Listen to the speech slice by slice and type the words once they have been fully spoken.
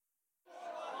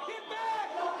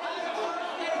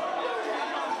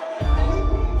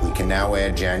can now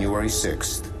add January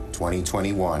 6th,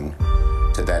 2021,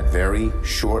 to that very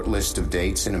short list of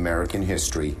dates in American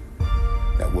history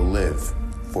that will live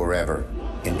forever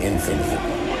in infamy.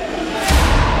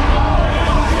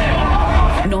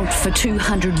 Not for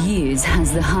 200 years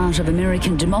has the heart of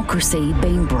American democracy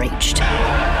been breached.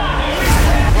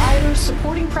 Rioters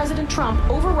supporting President Trump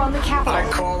overrun the Capitol.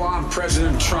 I call on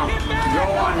President Trump to go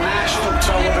on national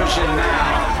television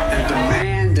now and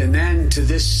demand an end to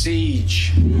this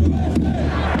siege.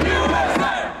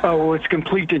 Oh, it's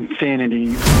complete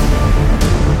insanity.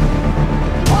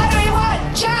 What do we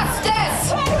want?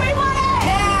 Justice! What do we want it?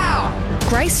 Now!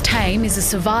 Grace Tame is a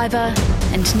survivor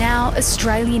and now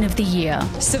Australian of the Year.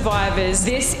 Survivors,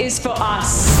 this is for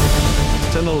us.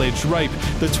 An alleged rape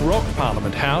that's rocked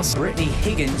Parliament House. Brittany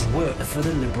Higgins worked for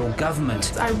the Liberal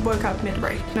government. I woke up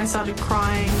mid-rape and I started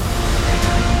crying.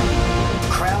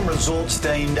 Crown Resorts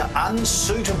deemed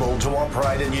unsuitable to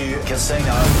operate a new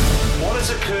casino. What has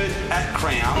occurred at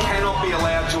Crown cannot be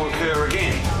allowed to occur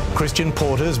again. Christian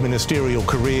Porter's ministerial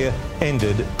career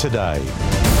ended today.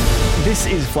 This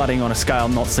is flooding on a scale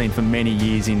not seen for many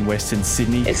years in Western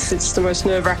Sydney. It's the most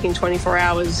nerve-wracking 24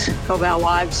 hours of our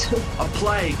lives. A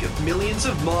plague of millions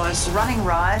of mice. Running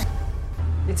riot.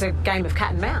 It's a game of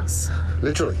cat and mouse.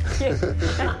 Literally. Yeah.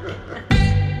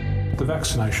 The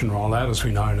vaccination rollout, as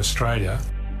we know in Australia,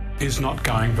 is not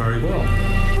going very well.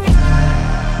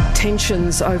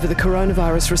 Tensions over the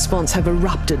coronavirus response have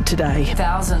erupted today.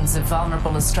 Thousands of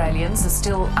vulnerable Australians are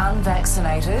still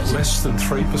unvaccinated. Less than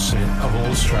 3% of all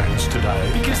Australians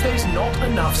today. Because there's not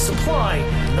enough supply.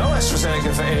 No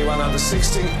AstraZeneca for anyone under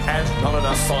 60 and not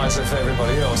enough Pfizer for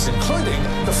everybody else, including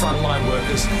the frontline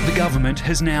workers. The government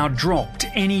has now dropped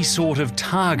any sort of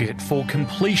target for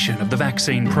completion of the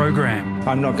vaccine program.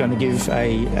 I'm not going to give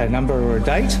a number or a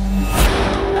date.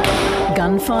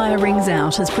 Gunfire rings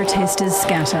out as protesters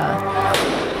scatter.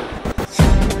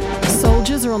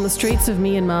 Soldiers are on the streets of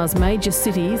Myanmar's major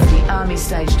cities. The army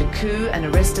staged a coup and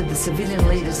arrested the civilian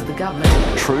leaders of the government.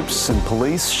 Troops and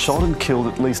police shot and killed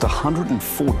at least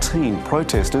 114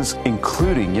 protesters,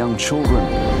 including young children.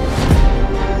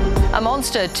 A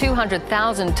monster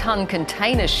 200,000-tonne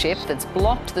container ship that's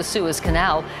blocked the Suez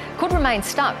Canal could remain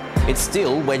stuck. It's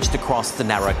still wedged across the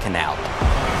narrow canal.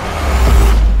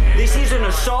 This is an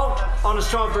assault on a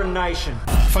sovereign nation.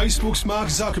 Facebook's Mark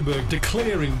Zuckerberg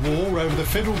declaring war over the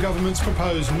federal government's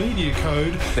proposed media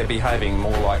code. They're behaving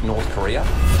more like North Korea.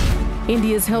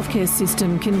 India's healthcare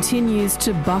system continues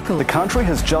to buckle. The country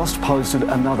has just posted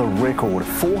another record,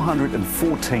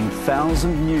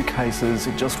 414,000 new cases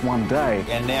in just one day.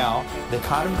 And now they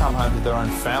can't even come home to their own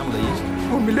families.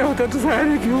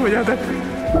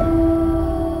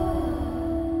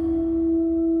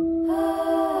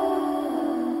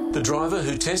 The driver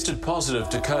who tested positive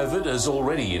to COVID has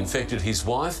already infected his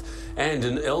wife and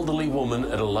an elderly woman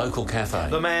at a local cafe.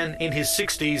 The man in his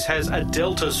 60s has a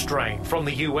Delta strain from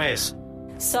the US.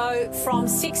 So from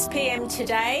 6 p.m.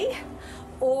 today,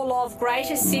 all of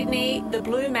Greater Sydney, the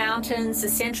Blue Mountains, the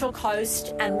Central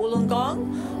Coast and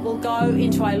Wollongong will go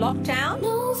into a lockdown.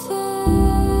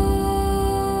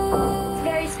 It's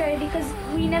very scary because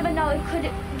we never know, it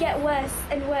could get worse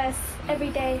and worse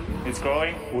every day. It's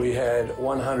growing. We had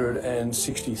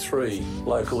 163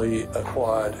 locally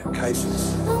acquired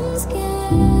cases.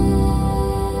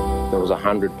 There was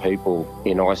 100 people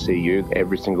in ICU.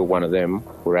 Every single one of them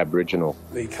were Aboriginal.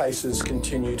 The cases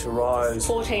continue to rise.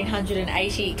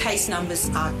 1,480 case numbers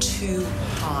are too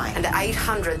high. And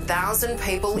 800,000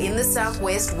 people in the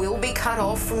southwest will be cut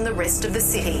off from the rest of the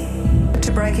city.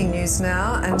 To breaking news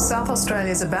now, and South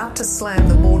Australia is about to slam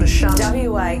the border shut.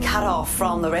 WA cut off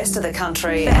from the rest of the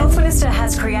country. The Health Minister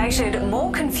has created more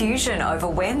confusion over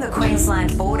when the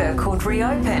Queensland border could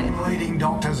reopen. Leading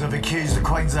doctors have accused the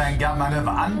Queensland government of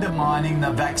undermining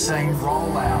the vaccine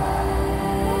rollout.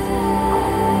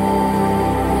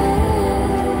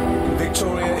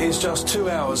 Victoria is just 2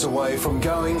 hours away from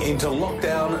going into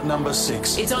lockdown number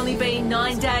 6. It's only been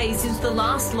 9 days since the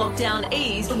last lockdown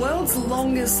eased. The world's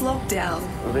longest lockdown.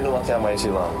 We've been in lockdown way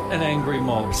too long. An angry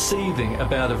mob seething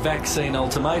about a vaccine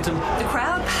ultimatum. The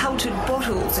crowd pelted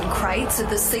bottles and crates at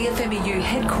the CFMEU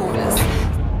headquarters.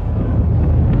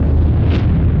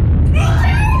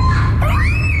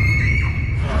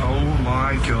 Oh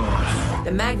my God.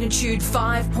 The magnitude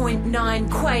 5.9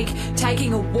 quake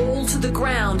taking a wall to the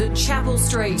ground at Chapel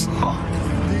Street.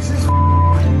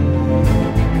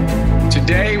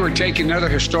 Today we're taking another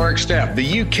historic step.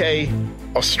 The UK,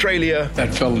 Australia,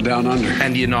 that fell down under,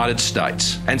 and the United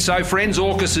States. And so, friends,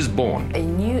 AUKUS is born. A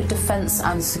new defence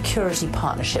and security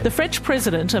partnership. The French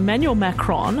President, Emmanuel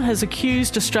Macron, has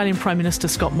accused Australian Prime Minister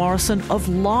Scott Morrison of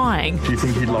lying. Do you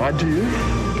think he lied to you?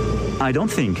 I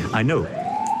don't think I know.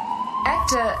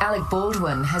 Actor Alec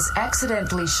Baldwin has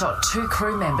accidentally shot 2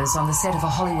 crew members on the set of a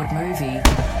Hollywood movie.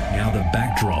 Now the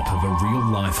backdrop of a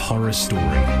real-life horror story.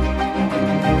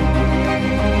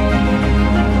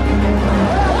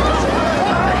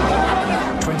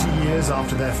 20 years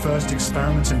after their first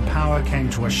experiments in power came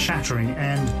to a shattering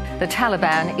end. The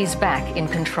Taliban is back in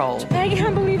control. I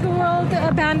can't believe the world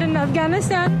abandoned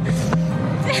Afghanistan.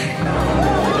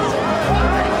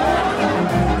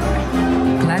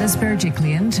 Gladys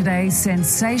Berejiklian today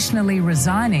sensationally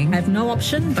resigning. I have no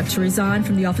option but to resign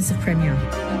from the office of Premier.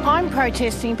 I'm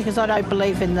protesting because I don't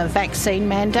believe in the vaccine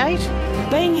mandate.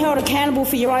 Being held accountable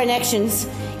for your own actions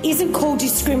isn't called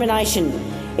discrimination.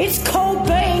 It's called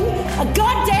being a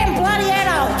goddamn bloody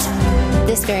adult.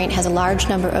 This variant has a large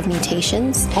number of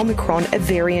mutations. Omicron, a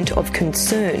variant of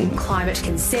concern. Climate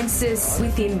consensus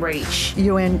within reach.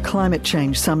 UN Climate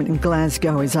Change Summit in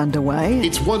Glasgow is underway.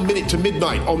 It's 1 minute to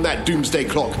midnight on that doomsday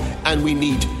clock, and we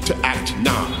need to act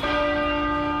now.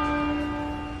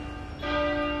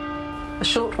 A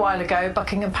short while ago,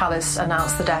 Buckingham Palace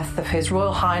announced the death of His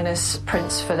Royal Highness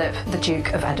Prince Philip, the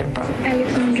Duke of Edinburgh.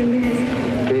 Alexander Mary.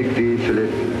 Take thee,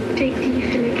 Philip. Take thee,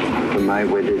 Philip. To my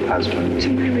wedded husband. To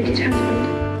my wedded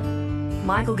husband.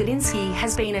 Michael Gudinski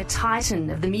has been a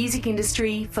titan of the music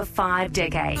industry for 5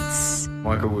 decades.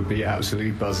 Michael would be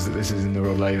absolutely buzzed that this is in the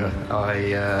Royal Labour.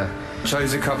 I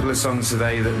chose a couple of songs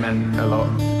today that meant a lot.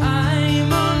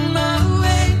 I'm on my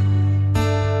way,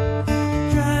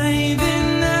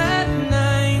 driving at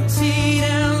 90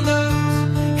 down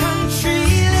those country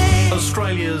lanes.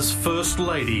 Australia's First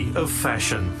Lady of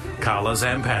Fashion, Carla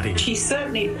Zampatti. She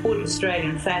certainly put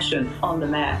Australian fashion on the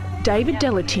map. David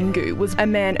Delatingu was a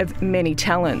man of many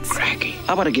talents. Cracky.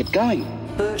 I want to get going.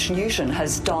 Bert Newton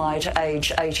has died at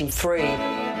age 83.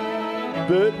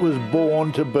 Bert was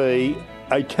born to be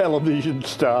a television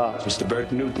star. Mr.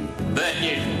 Bert Newton. Bert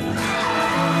Newton.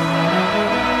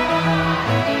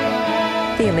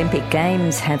 The Olympic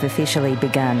Games have officially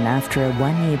begun after a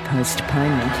 1-year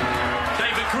postponement.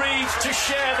 They've agreed to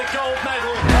share the gold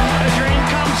medal. A dream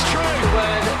comes true. The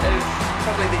word of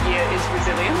probably the year is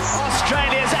resilience.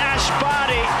 Australia's Ash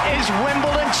Barty is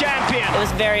Wimbledon champion. It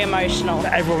was very emotional.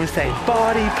 Everyone was saying,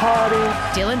 party, party.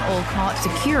 Dylan Alcott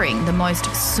securing the most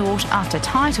sought-after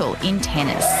title in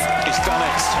tennis. He's done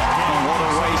it, and what a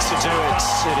way to do it.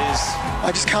 It is.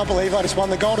 I just can't believe I just won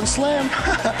the Golden Slam. It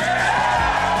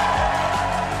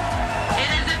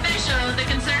is official. The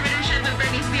conservatorship of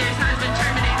Britney Spears has been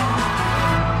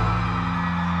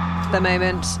terminated. The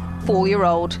moment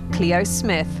 4-year-old Cleo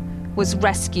Smith was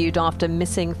rescued after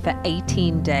missing for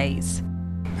 18 days.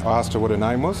 I asked her what her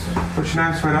name was. What's your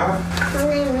name, sweetheart? My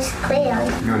name is Cleo.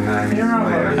 Your name is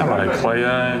Cleo. Hello,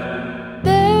 Cleo.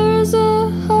 There's a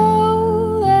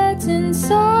hole that's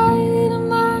inside of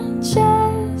my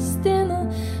chest in a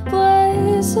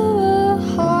place of a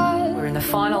heart. We're in the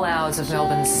final hours of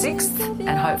Melbourne's 6th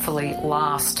and hopefully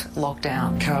last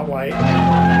lockdown. Can't wait.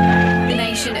 The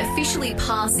nation officially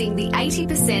passing the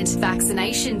 80%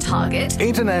 vaccination target.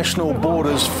 International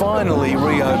borders finally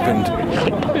reopened.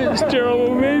 It's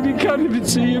terrible, man. You can't even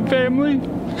see your family.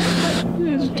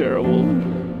 It's terrible.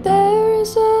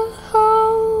 There's a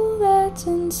hole that's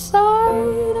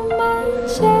inside of my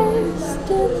chest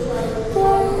in a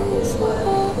place of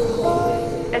a heart.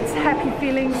 It's happy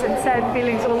feelings and sad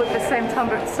feelings all at the same time,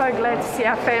 but so glad to see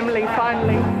our family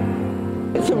finally.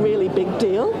 It's a really big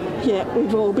deal. Yeah,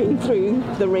 we've all been through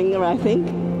the ringer, I think.